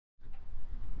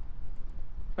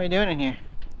What are you doing in here?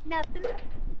 Nothing.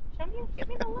 Show me, give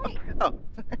me the light. Oh,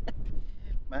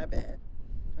 my bad.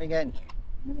 What you got in here?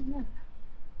 I don't know.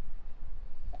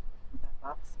 That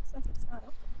box says it's not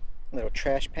open. Little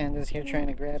trash pandas here trying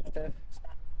to grab stuff.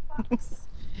 That box.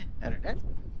 I don't know.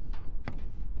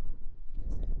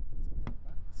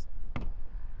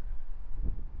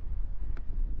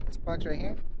 This box right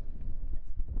here?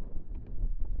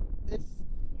 This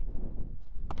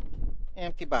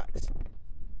empty box.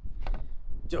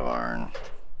 Darn.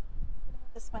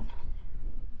 This one.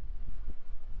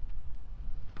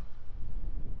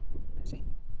 See?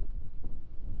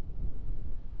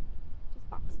 Just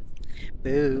boxes.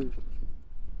 Boo.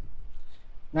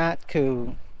 Not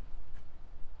cool.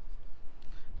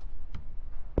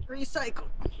 Recycle.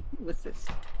 What's this?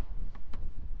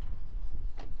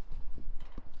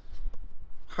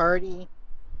 Party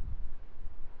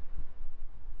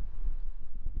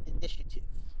initiative.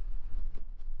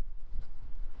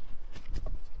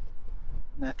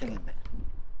 Nothing in there.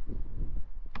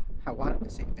 I wanted to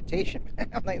say invitation, but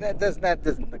I'm like, that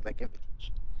doesn't look like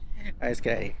invitation. Alright, let's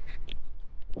get out of here.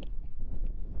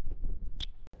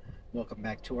 Welcome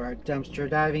back to our dumpster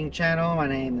diving channel. My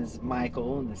name is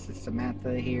Michael, and this is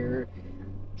Samantha here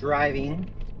driving.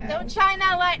 Don't shine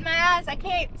that light in my eyes. I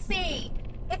can't see.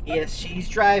 Yes, she's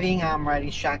driving. I'm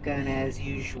riding shotgun as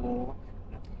usual.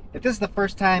 If this is the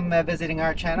first time visiting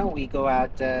our channel, we go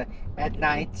out at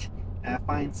night,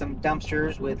 find some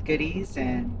dumpsters with goodies,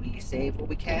 and we save what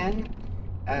we can.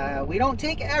 We don't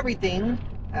take everything.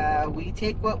 We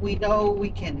take what we know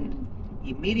we can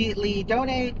immediately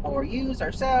donate or use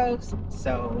ourselves.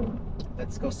 So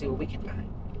let's go see what we can find.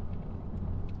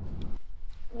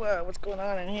 Whoa, what's going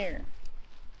on in here?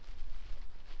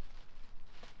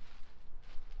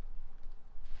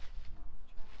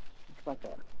 It's like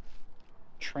a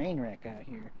train wreck out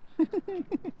here.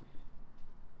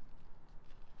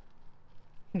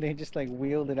 They just like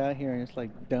wheeled it out here and just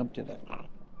like dumped it out.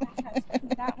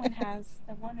 That one has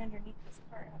the one underneath this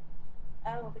cart.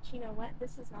 Oh, but you know what?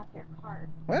 This is not their cart.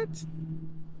 What? It's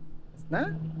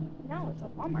not? No, it's a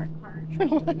Walmart cart.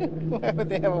 Why would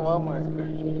they have a Walmart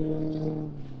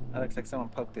cart? That looks like someone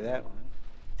poked through that one.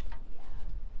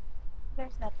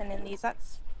 There's nothing in these.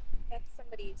 That's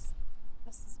somebody's.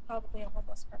 This is probably a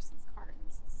homeless person's cart. And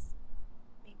this is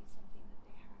maybe something that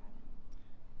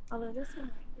they had. Although this one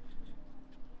might be.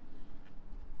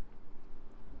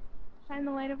 Shine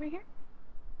the light over here.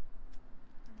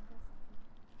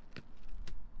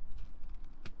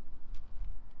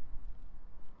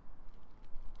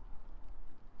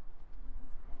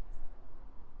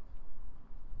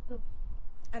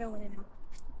 I don't want to know.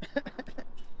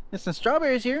 There's some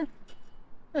strawberries here.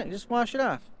 Yeah, just wash it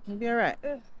off. You'll be alright.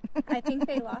 I think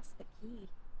they lost the key.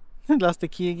 Lost the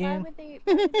key again? Why would they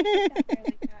put that there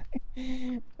like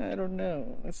that? I don't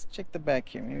know. Let's check the back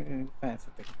here. Maybe we can find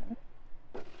something.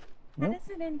 How does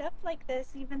it end up like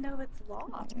this even though it's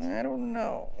locked? I don't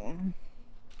know.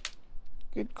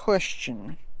 Good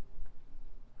question.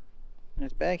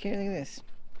 It's back here. Look at this.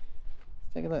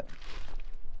 Let's take a look.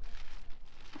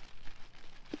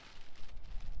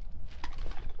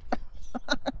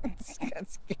 Got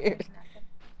scared.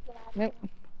 Nope.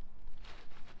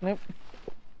 Nope.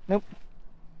 Nope.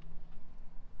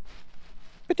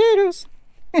 Potatoes.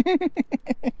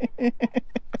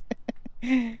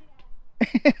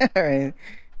 All right.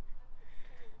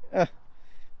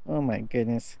 Oh my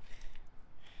goodness.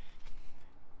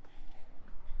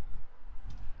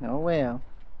 Oh well.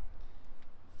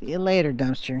 See you later,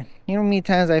 dumpster. You know how many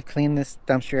times I've cleaned this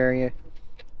dumpster area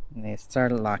and they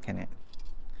started locking it.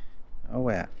 Oh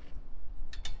well.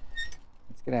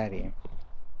 Let's get out of here.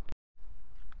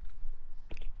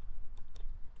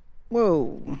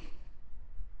 Whoa.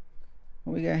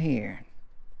 What we got here?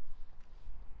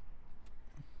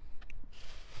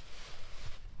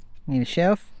 Need a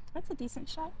shelf? That's a decent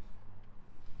shelf.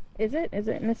 Is it? Is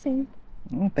it missing?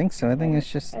 I don't think so. I think it's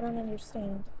just... I don't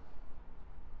understand.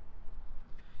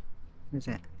 What's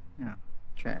that? Oh,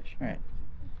 trash. Alright.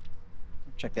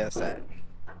 Check the other side.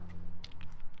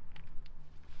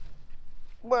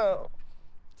 Whoa.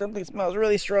 Something smells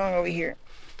really strong over here.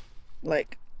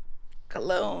 Like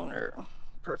cologne or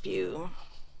perfume.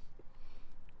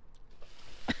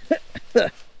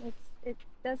 It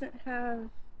doesn't have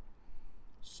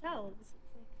shelves.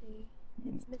 It's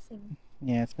like it's missing.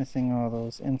 Yeah, it's missing all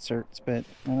those inserts, but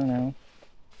I don't know.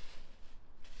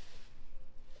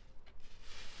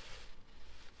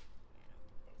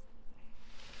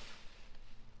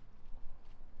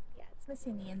 Yeah, it's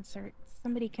missing the inserts.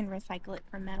 Somebody can recycle it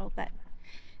for metal, but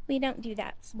we don't do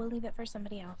that, so we'll leave it for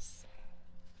somebody else.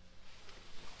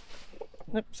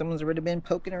 Nope, someone's already been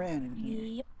poking around in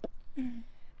here. Yep.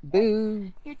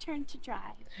 Boo. Your turn to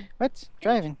drive. What?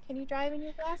 Driving? Can you drive in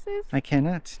your glasses? I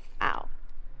cannot. Ow.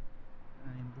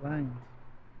 I'm blind.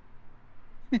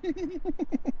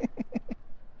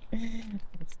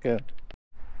 Let's go.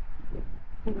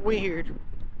 Weird.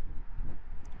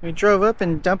 We drove up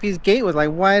and Dumpy's gate was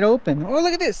like wide open. Oh,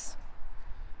 look at this.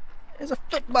 There's a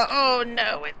football. Oh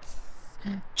no, it's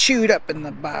chewed up in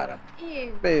the bottom.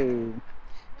 Ew. Boo.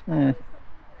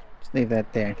 Just leave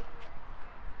that there.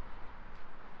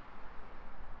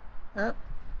 Oh.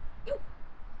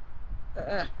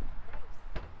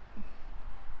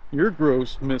 You're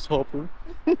gross, Miss Hopper.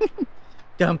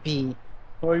 Dumpy.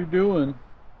 How you doing?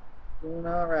 Doing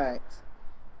all right.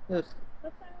 Ugh.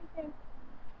 What's that right there?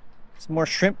 Some more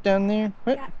shrimp down there.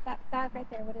 What? Yeah, that bag right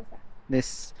there. What is that?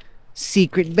 This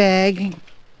secret bag.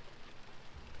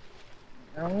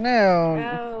 Oh no.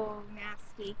 Oh,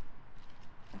 nasty.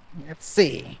 Let's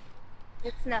see.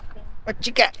 It's nothing. What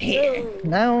you got here? Ooh.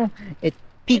 Now it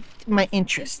piqued my It's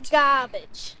interest.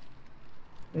 garbage.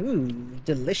 Ooh,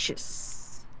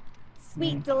 delicious.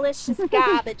 Sweet, delicious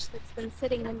garbage that's been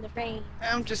sitting in the rain.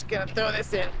 I'm just gonna throw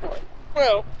this in.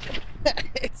 Whoa.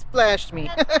 It splashed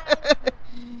me.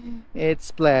 It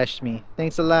splashed me.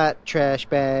 Thanks a lot, trash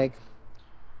bag.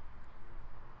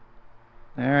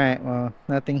 Alright, well,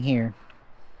 nothing here.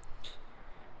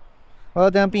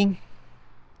 Well, Dumpy,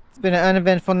 it's been an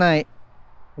uneventful night.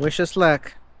 Wish us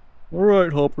luck.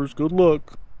 Alright, Hoppers, good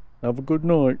luck. Have a good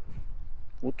night.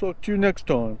 We'll talk to you next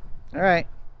time. Alright.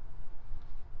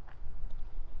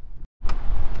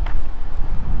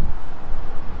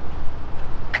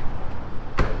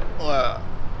 Whoa.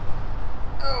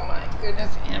 Oh my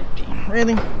goodness, empty.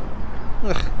 Really?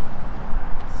 Ugh.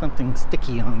 Something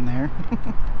sticky on there.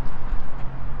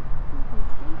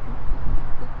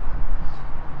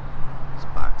 These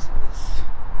boxes.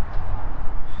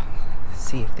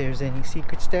 See if there's any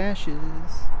secret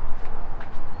stashes.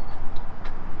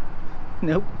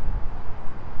 Nope.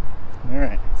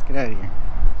 Alright, let's get out of here.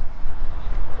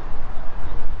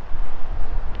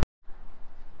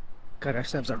 Got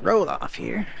ourselves a roll off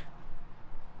here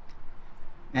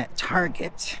at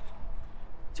Target.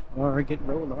 Target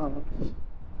roll off.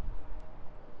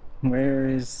 Where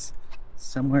is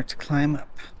somewhere to climb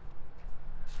up?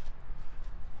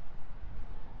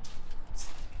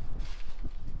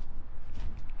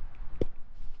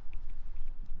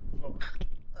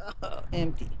 Oh,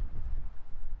 empty.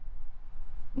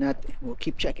 Nothing. We'll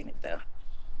keep checking it though.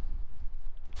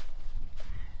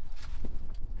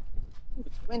 Ooh,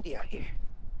 it's windy out here.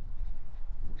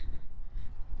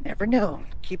 Never know.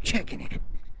 Keep checking it.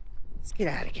 Let's get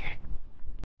out of here.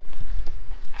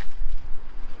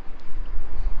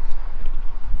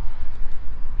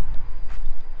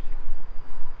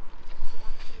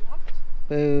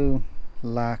 Boo.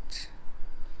 Locked.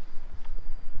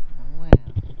 Oh, well.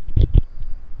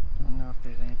 Don't know if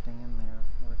there's anything in there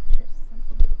worth checking.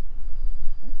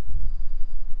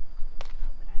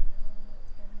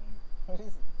 What is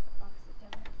it?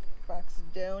 Box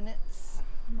of donuts.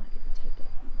 I'm not gonna take it.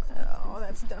 Oh,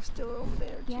 that stuff's still over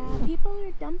there too. Yeah, people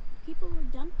were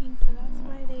dumping, so that's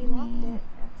why they locked it.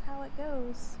 That's how it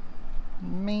goes.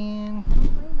 Man, I don't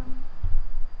blame them.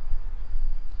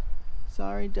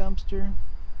 sorry, dumpster.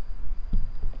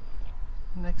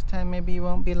 Next time maybe you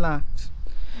won't be locked.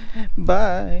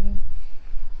 Bye.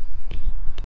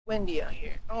 Windy out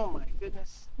here. Oh my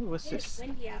goodness. Ooh, what's It's this?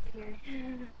 windy out here.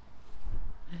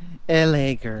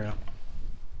 LA girl.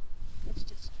 It's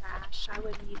just trash. I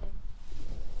wouldn't even.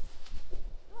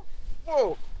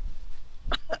 Whoa.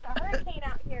 It's a hurricane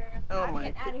out here. Oh I'm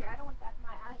my getting out of here. I don't want that in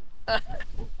my eyes.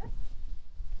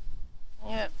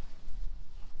 Yeah.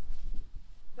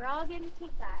 We're all getting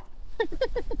pink eye.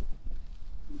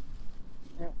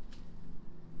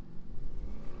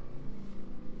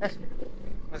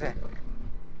 What's that?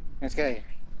 Let's get out of here.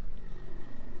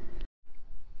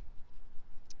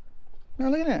 Oh,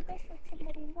 look at that. Looks like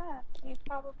somebody left.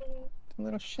 The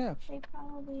little chef. They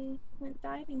probably went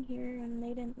diving here and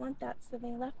they didn't want that, so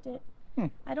they left it. Hmm.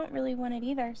 I don't really want it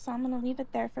either, so I'm gonna leave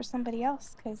it there for somebody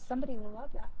else because somebody will love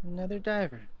that. Another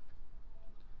diver.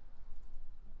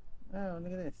 Oh,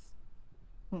 look at this.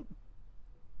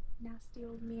 Nasty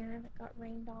old mirror that got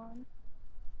rained on.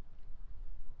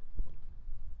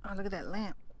 Oh, look at that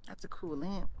lamp. That's a cool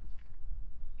lamp.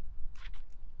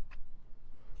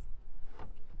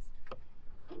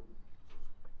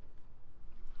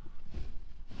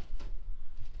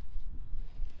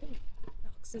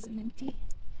 Box isn't empty.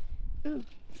 Ooh,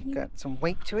 can you? Got some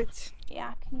weight to it.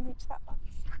 Yeah, can you reach that box?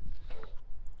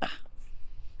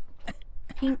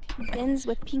 Pink bins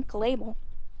with pink label.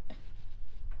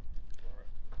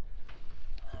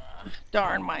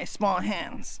 Darn my small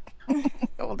hands.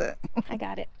 Hold it. I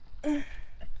got it. Let's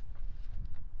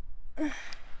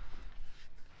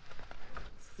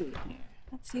see here.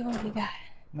 Let's see what we got.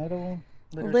 Metal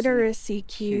Literacy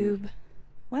cube.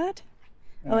 What?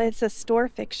 Oh, it's a store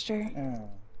fixture. Oh,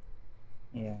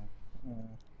 yeah.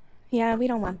 Yeah, we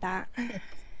don't want that.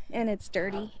 And it's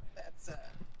dirty. That's a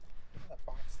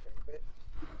box there,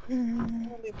 but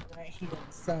I'll leave it right here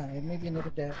inside. Maybe another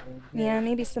day. Yeah,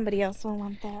 maybe somebody else will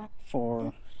want that.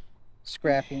 For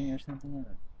scrapping or something.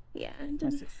 Yeah,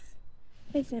 What's this?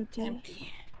 it's empty.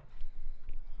 Empty.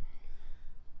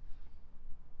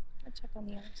 I'll check on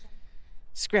the other side.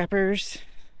 Scrappers.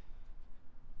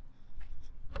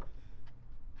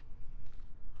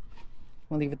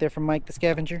 We'll leave it there for Mike the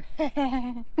scavenger.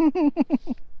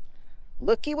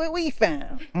 Looky what we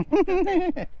found.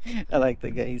 I like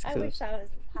the guy. He's cool. I wish I was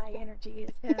as high energy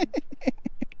as him.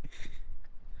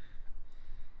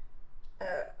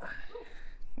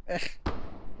 Oh,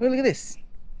 look at this.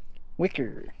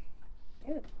 Wicker.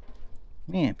 Ew.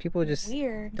 Man, people are just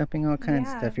Weird. dumping all kinds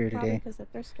of Yeah, stuff here probably today. because the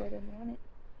thrift store didn't want it.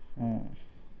 Oh.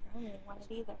 I don't even want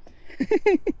it either.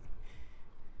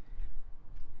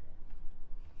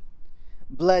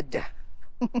 Blood. Just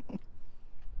a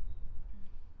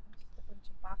bunch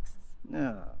of boxes.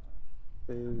 No.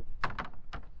 Boo.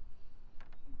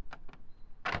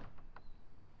 There's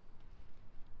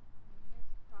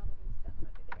probably stuff under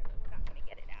there, but we're not going to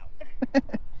get it out.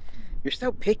 You're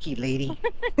so picky, lady.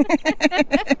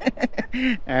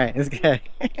 All right, let's go.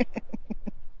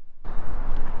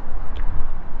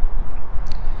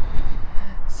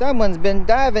 Someone's been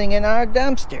diving in our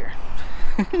dumpster.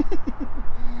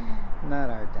 Not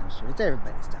our dumpster. It's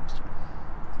everybody's dumpster.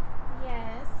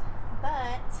 Yes,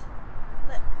 but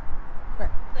look.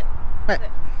 What? Look. What?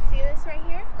 Look. See this right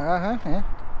here? Uh-huh, yeah.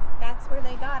 That's where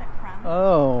they got it from.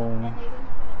 Oh. And they didn't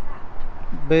put it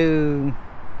back. Boo.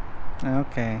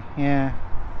 Okay, yeah.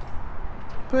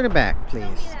 Put it back, Don't be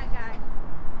please. that guy.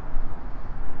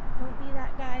 Don't be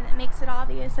that guy that makes it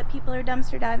obvious that people are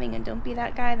dumpster diving, and don't be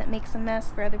that guy that makes a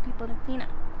mess for other people to clean up.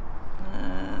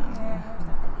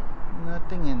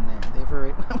 Nothing in there. They've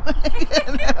already...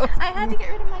 I had to get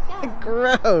rid of my gun.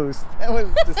 Gross. That was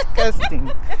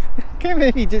disgusting. Can't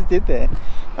believe you just did that.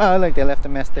 Oh, look, they left a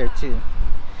mess there too.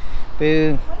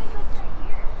 Boo. What is this right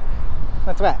here?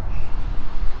 What's that?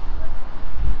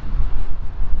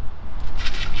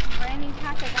 Brand new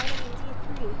pack of vitamin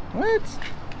D3. What?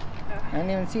 I didn't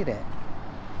even see that.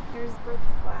 There's broken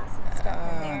glass and stuff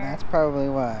in there. That's probably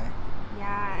why.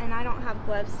 Yeah, and I don't have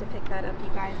gloves to pick that up, you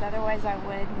guys. Otherwise, I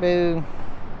would. Boo.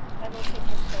 I will take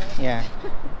this there. Yeah.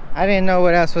 I didn't know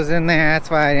what else was in there. That's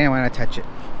why I didn't want to touch it.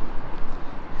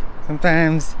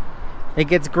 Sometimes it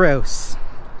gets gross.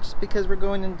 Just because we're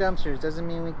going in dumpsters doesn't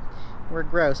mean we're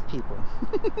gross people.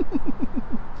 There's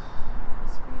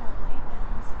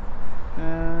Frito-Lay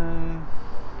and I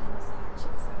saw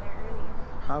chips in there earlier.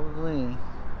 Probably.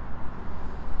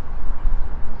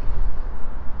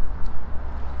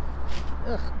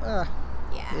 Ugh,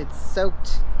 Yeah. it's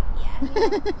soaked. Yeah. You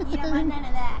don't want none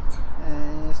of that.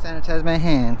 Sanitize my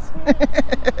hands.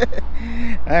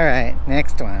 All right,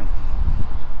 next one.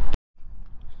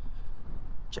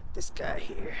 Check this guy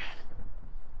here.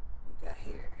 What we got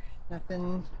here?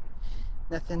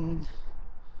 Nothing.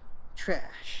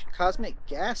 Trash. Cosmic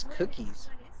gas cookies.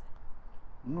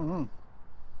 Mm-hmm.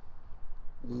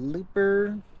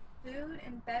 Looper. Food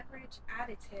and beverage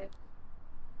additive.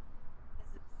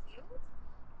 Is it sealed?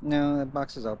 No, that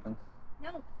box is open.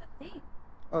 No, the thing.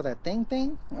 Oh, that thing?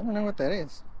 I don't know what that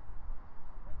is.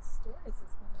 What store is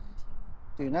this belong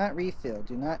to? Do not refill.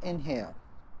 Do not inhale.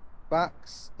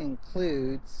 Box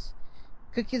includes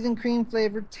cookies and cream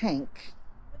flavored tank.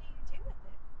 What do you do with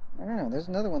it? I don't know. There's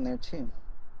another one there too.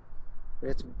 But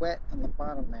it's wet on the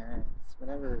bottom there. It's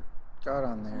whatever got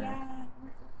on there. Yeah, I'm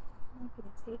not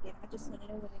gonna take it. I just want to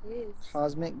know what it is.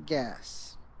 Cosmic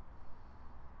gas.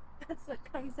 That's what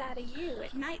comes out of you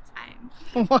at nighttime.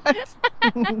 What?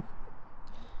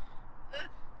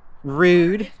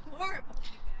 Rude. It's horrible,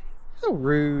 you guys. So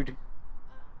rude.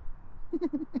 I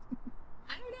don't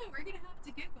know. We're gonna have to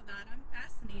Google that. I'm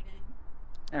fascinated.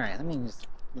 All right, let me just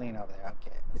lean over there.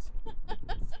 Okay. Let's see.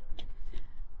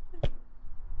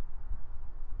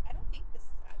 I don't think this.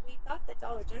 We thought that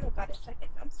Dollar General got a second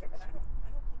dumpster, but I don't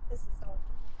think this is Dollar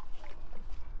General.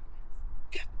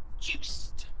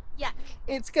 Juiced. Yuck.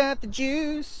 It's got the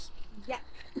juice. Yuck.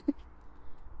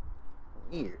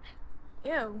 Weird.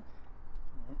 Ew.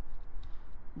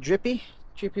 Drippy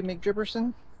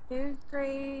McDripperson. Food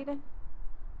grade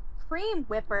cream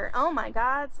whipper. Oh my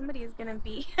God! Somebody's gonna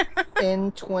be.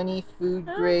 N20 food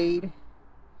grade.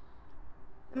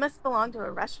 It must belong to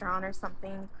a restaurant or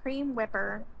something. Cream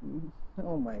whipper.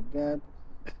 Oh my god.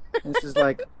 This is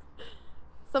like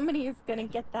Somebody is gonna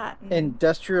get that.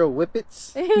 industrial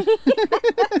whippets.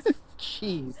 Yes.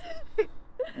 Jeez.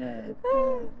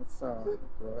 It's all,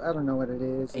 I don't know what it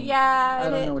is. And Yeah, I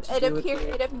don't know what to do with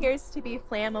it. it appears to be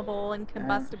flammable and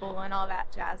combustible and all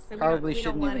that jazz. So Probably we don't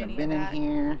shouldn't want even have any been of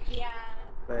in that. here. Yeah.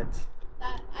 But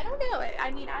I don't know.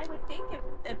 I mean, I would think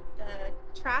if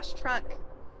the trash truck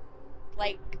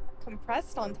like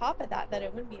compressed on top of that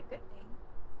it wouldn't be a good thing.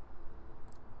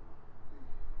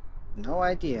 no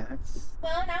idea. It's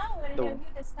Well, now I want to The- know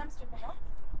who this dumpster belongs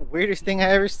the weirdest thing I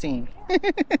ever seen. to.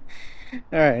 Yeah.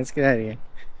 Alright, let's get out of here.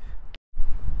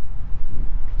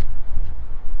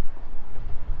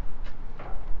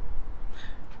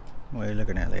 What are you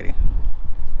looking at, lady?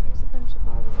 There's a bunch of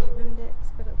bottles of Vindex,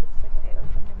 but it looks like they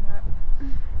opened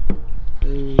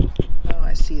them up. Oh,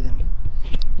 I see them.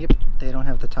 Yep, they don't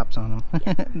have the tops on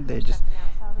them. they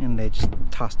just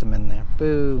tossed them in there.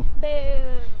 Boo. Boo.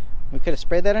 We could have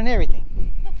sprayed that on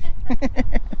everything.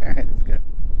 Alright, let's go.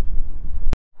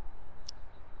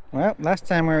 Well, last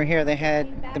time we were here, they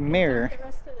had the mirror. The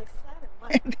rest of the set or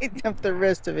what? They dumped the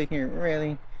rest of it here.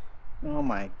 Really? Oh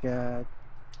my god.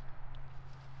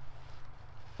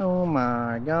 Oh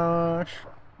my gosh.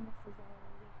 This is all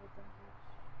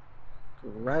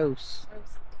legal dumpage. Gross.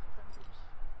 Gross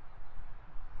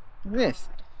dumpage. Look at this.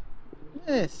 Look at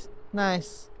this.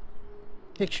 Nice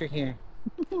picture here.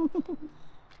 What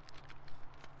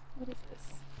is this?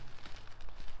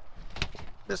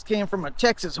 This came from a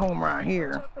Texas home right Watch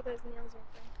here. out for those nails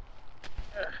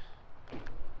right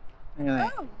Look there.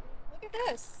 at Oh, look at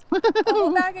this. that. A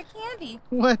whole bag of candy.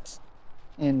 What?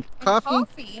 And And coffee?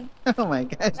 coffee. Oh my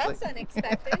gosh. That's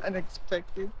unexpected.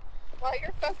 Unexpected. While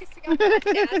you're focusing on that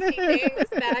nasty thing, this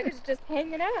bag is just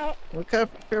hanging out. Look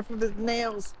careful with the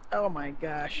nails. Oh my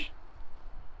gosh.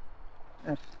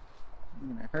 Ugh.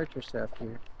 You're gonna hurt yourself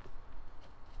here.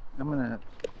 I'm gonna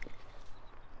put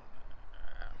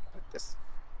this.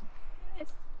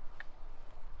 Yes.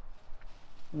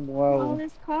 All Whoa.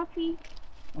 this coffee.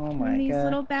 Oh And my these god.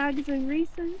 little bags of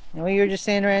Reese's. And what you were just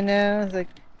saying right now is like,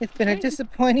 it's been a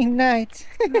disappointing night.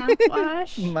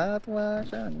 Mouthwash.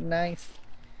 Mouthwash. Oh, nice.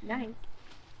 Nice.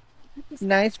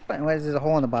 Nice. What is there's a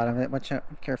hole in the bottom of it? Watch out.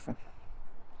 Careful.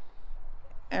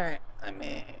 Alright. Let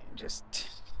me just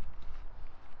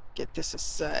get this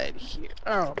aside here.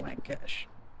 Oh my gosh.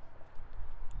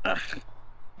 Ugh.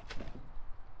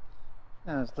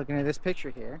 I was looking at this picture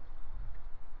here.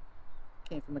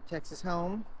 Came from a Texas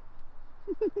home.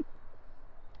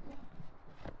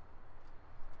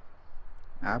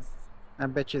 I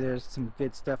bet you there's some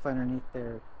good stuff underneath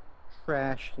their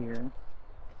trash here.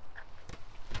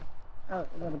 Oh,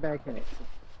 another bag in it.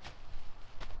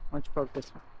 Why don't you poke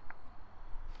this one?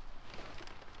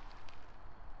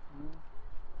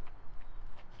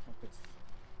 Poke this.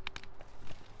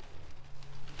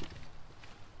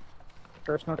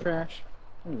 Personal trash.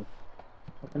 Ooh.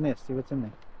 Open this, see what's in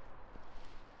there.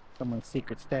 Someone's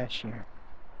secret stash here.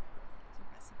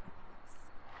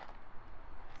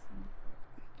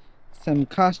 Some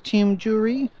costume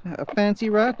jewelry, a fancy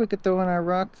rock we could throw in our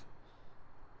rock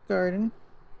garden.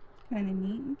 Kind of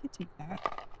neat. We could take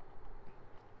that.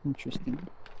 Interesting.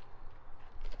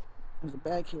 There's a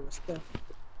bag here with stuff.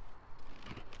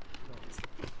 It's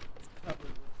covered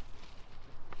with.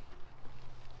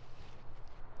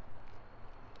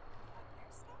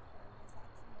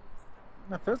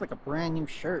 It feels like a brand new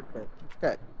shirt, but it's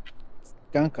got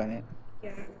gunk on it.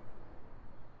 Yeah. I don't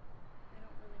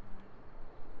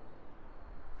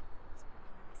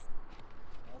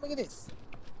Oh, look at this.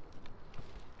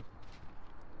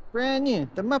 Brand new,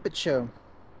 The Muppet Show.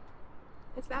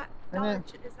 Is that And then-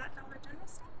 is that Dollar General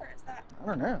stuff or is that I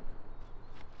don't know.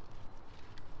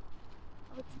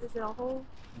 is it a whole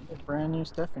There's brand new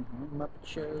stuff in here. Muppet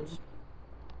Shows.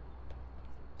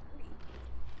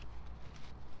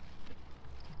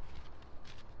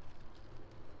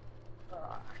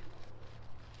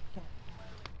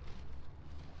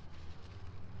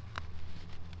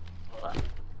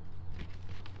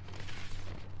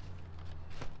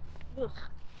 Ugh.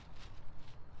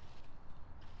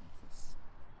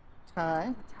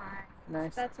 Tie. Tie.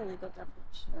 Nice. That's illegal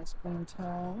dumpage. Nice green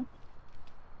tie.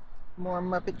 More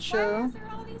Muppet Why Show. is there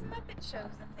all these Muppet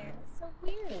shows in there? It's so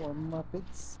weird. More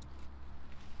Muppets.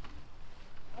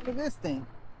 Look at this thing.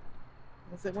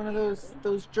 Is it one of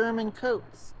those German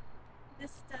coats?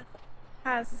 This stuff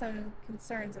has some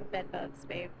concerns of bed bugs,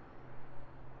 babe.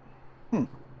 Hmm.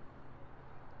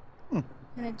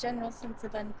 And a general sense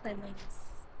of uncleanliness.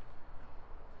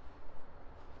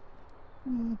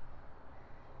 Hmm.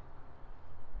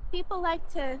 People like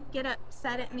to get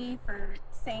upset at me for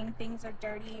saying things are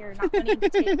dirty or not wanting to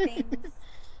take things.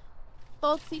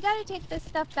 Folks, you gotta take this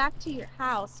stuff back to your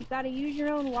house. You gotta use your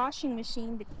own washing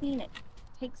machine to clean it.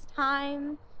 It takes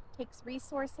time, takes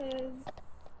resources,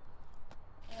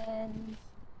 and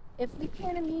if we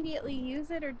can't immediately use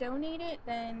it or donate it,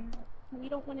 then we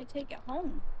don't want to take it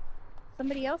home.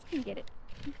 Somebody else can get it.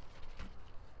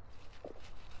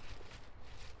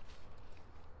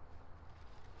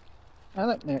 I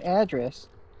like their address.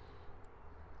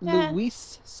 Yeah.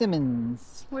 Luis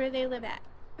Simmons. Where do they live at?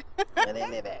 Where they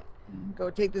live at. Go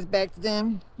take this back to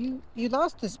them. You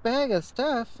lost this bag of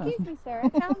stuff. Excuse me, sir. I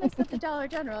found this at the Dollar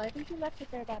General. I think you left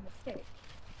it there by mistake.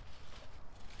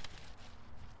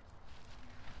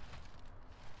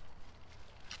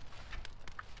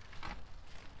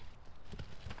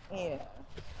 Yeah,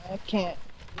 I can't.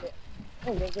 Yeah.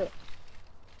 Oh, there's it.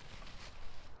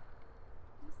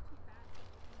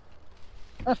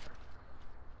 What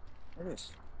is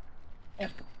this? Yeah.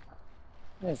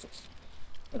 What is this?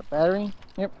 Got a battery?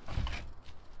 Yep.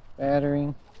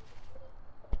 Battery.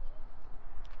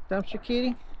 Dumpster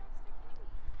kitty?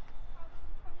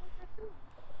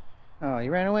 Oh, you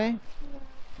ran away? Yeah.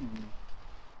 Hmm.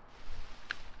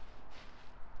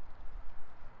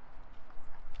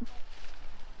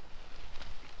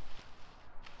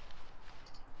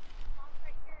 Mop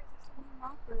right here. Is this a new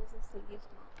mop or is this a used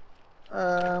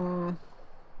mop?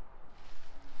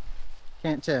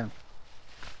 Can't tell.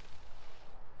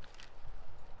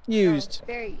 Used. Oh,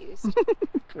 very used.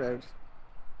 Gross.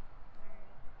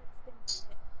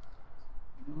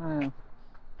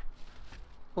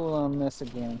 Full on mess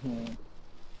again here.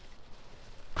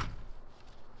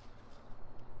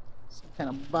 Some kind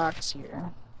of box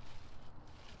here.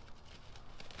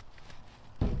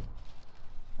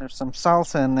 There's some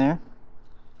salsa in there.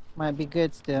 Might be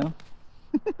good still.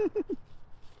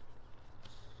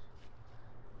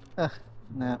 Ugh,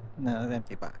 no,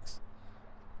 empty box.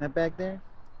 That bag there?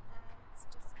 It's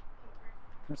just paper.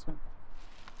 This one?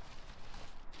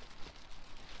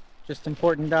 Just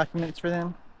important documents for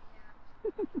them?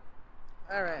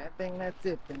 Alright, I think that's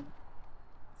it then.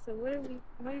 So what did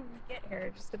we get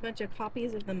here? Just a bunch of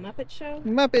copies of the Muppet Show?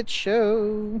 Muppet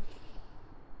Show!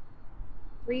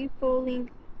 3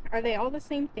 full-length. Are they all the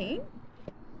same thing?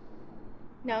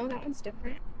 No, that one's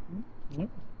different. Nope.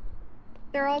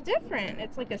 They're all different.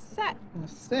 It's like a set. A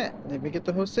set. Did we get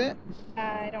the whole set?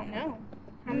 I don't know.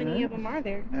 How many of them are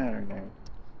there? I don't know.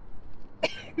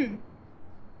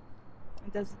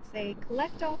 Does it say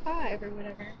collect all 5 or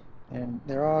whatever? And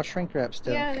they're all shrink wrap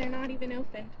still. Yeah, they're not even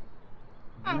opened.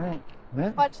 Oh. Alright.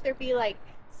 Well. Watch there be like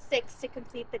 6 to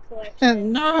complete the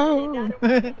collection. No!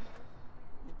 It's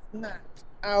It's not.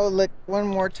 I'll look one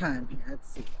more time here. Let's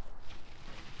see.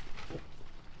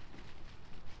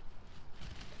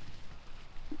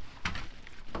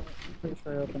 I'm pretty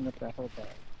sure I opened up that whole bag.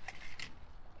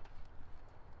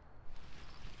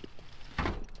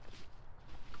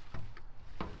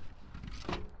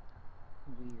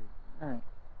 Weird. Alright.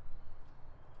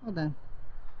 Well done.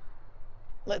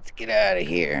 Let's get out of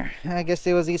here. I guess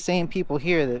it was these same people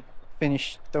here that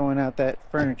finished throwing out that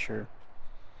furniture.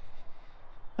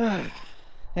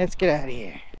 Let's get out of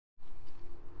here.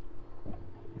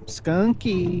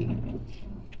 Skunky.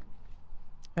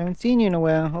 Haven't seen you in a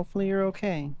while. Hopefully you're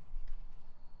okay.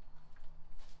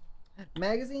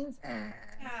 Magazines?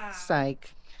 Ah.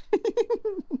 Psych.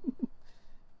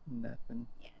 Nothing.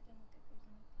 Yeah, it doesn't look like there's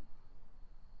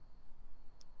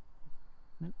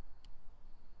anything.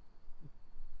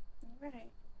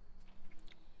 Alright.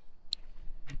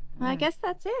 Well, I guess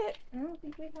that's it. I don't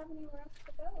think we have anywhere else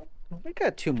to go. We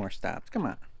got 2 more stops. Come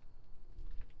on.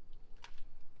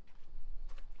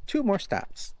 2 more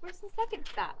stops. Where's the second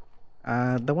stop?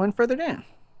 The one further down.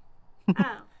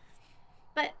 Oh.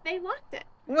 But they locked it.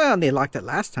 Well, they locked it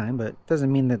last time, but doesn't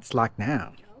mean that it's locked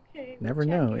now. Okay. Never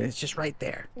know. It's just right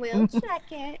there. We'll check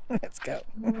it. Let's go.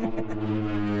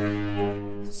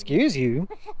 Excuse you.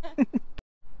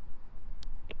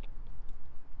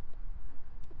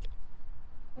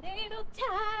 Little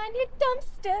tiny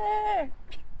dumpster.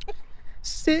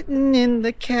 Sitting in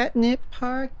the catnip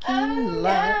parking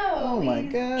lot. Oh my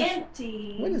he's gosh.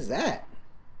 empty. What is that?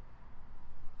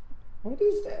 What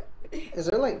is that? Is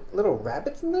there like little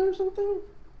rabbits in there or something?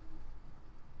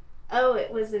 Oh,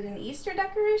 was it an Easter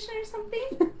decoration or something?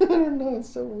 I don't know.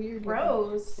 It's so weird.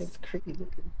 Gross. It's creepy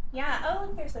looking. Yeah. Oh,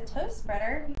 look, there's a toast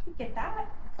spreader. You can get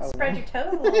that. Oh, Spread wow. your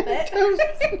toes a little bit. Toes.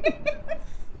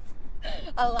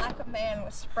 I like a man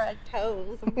with spread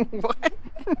toes. What?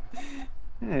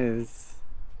 That is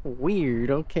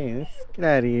weird. Okay, let's get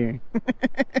out of here.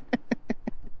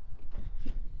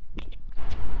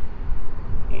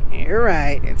 You're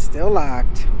right. It's still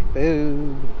locked.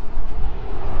 Boo.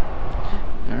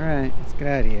 All right, let's get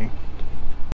out of here.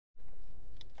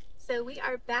 So we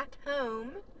are back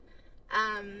home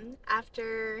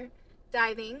after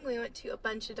diving. We went to a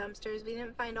bunch of dumpsters. We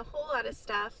didn't find a whole lot of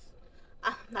stuff.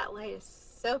 That light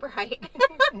is so bright.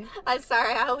 I'm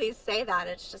sorry, I always say that.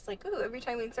 It's just like, ooh, every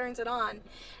time we turns it on.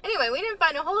 Anyway, we didn't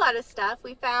find a whole lot of stuff.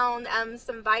 We found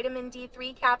some vitamin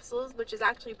D3 capsules, which is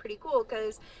actually pretty cool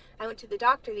because I went to the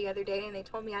doctor the other day and they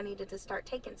told me I needed to start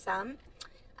taking some.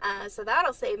 So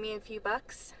that'll save me a few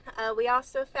bucks. We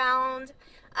also found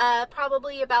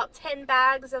probably about 10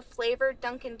 bags of flavored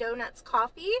Dunkin' Donuts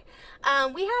coffee.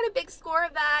 We had a big score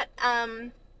of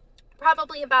that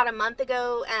probably about a month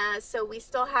ago, so we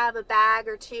still have a bag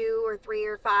or 2 or 3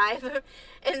 or 5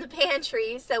 in the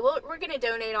pantry, so we're going to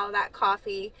donate all that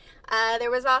coffee. There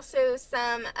was also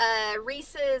some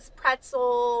Reese's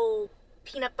pretzel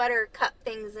peanut butter cup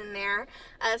things in there,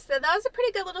 so that was a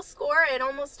pretty good little score and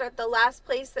almost at the last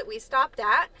place that we stopped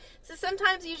at. So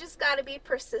sometimes you just got to be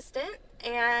persistent,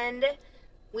 and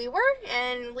we were,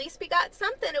 and at least we got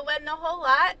something. It wasn't a whole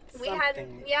lot. We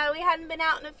hadn't been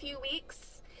out in a few weeks.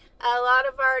 A lot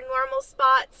of our normal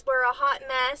spots were a hot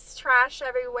mess, trash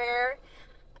everywhere.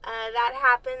 That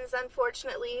happens,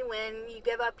 unfortunately, when you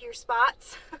give up your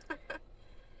spots.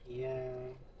 Yeah,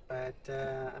 but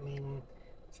I mean,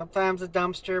 sometimes a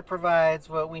dumpster provides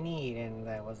what we need, and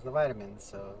that was the vitamins,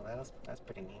 so that's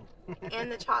pretty neat.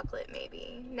 And the chocolate,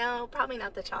 maybe. No, probably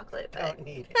not the chocolate, but Don't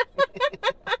need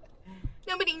it.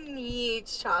 nobody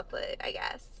needs chocolate, I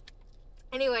guess.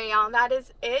 Anyway, y'all, that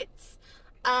is it.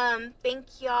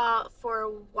 Thank y'all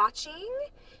for watching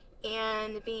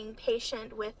and being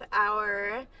patient with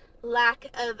our lack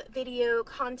of video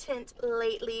content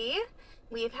lately.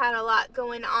 We've had a lot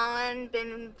going on,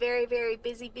 been very, very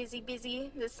busy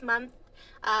this month.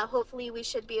 Hopefully we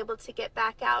should be able to get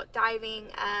back out diving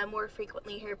more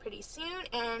frequently here pretty soon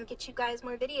and get you guys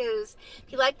more videos.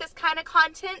 If you like this kind of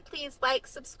content, please like,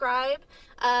 subscribe,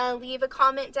 leave a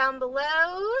comment down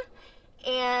below.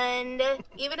 And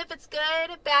even if it's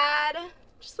good, bad,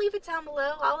 just leave it down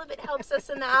below. All of it helps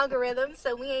us in the algorithm,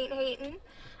 so we ain't hating.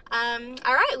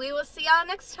 All right, we will see y'all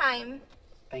next time.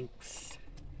 Thanks.